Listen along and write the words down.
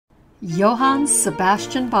Johann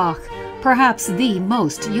Sebastian Bach, perhaps the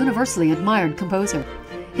most universally admired composer.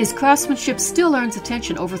 His craftsmanship still earns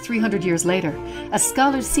attention over 300 years later, as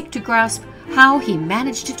scholars seek to grasp how he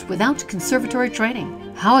managed it without conservatory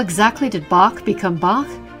training. How exactly did Bach become Bach?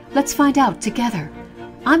 Let's find out together.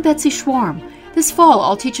 I'm Betsy Schwarm. This fall,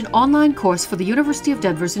 I'll teach an online course for the University of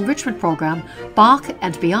Denver's Enrichment Program, Bach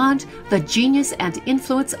and Beyond, the Genius and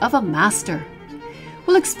Influence of a Master.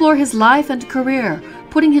 We'll explore his life and career,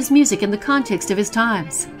 putting his music in the context of his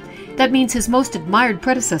times. That means his most admired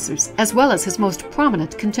predecessors, as well as his most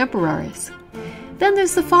prominent contemporaries. Then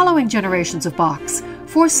there's the following generations of Bachs,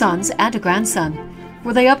 4 sons and a grandson.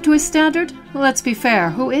 Were they up to his standard? Let's be fair,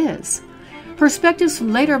 who is? Perspectives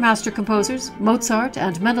from later master composers, Mozart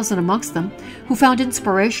and Mendelssohn amongst them, who found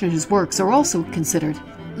inspiration in his works, are also considered.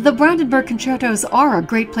 The Brandenburg concertos are a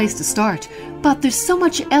great place to start, but there's so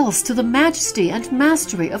much else to the majesty and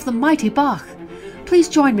mastery of the mighty Bach. Please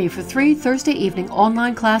join me for 3 Thursday evening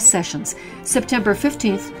online class sessions, September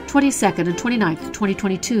 15th, 22nd, and 29th,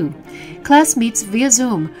 2022. Class meets via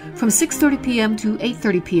Zoom from 6:30 p.m. to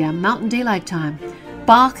 8:30 p.m. Mountain Daylight Time.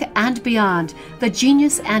 Bach and Beyond, the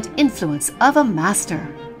Genius and Influence of a Master.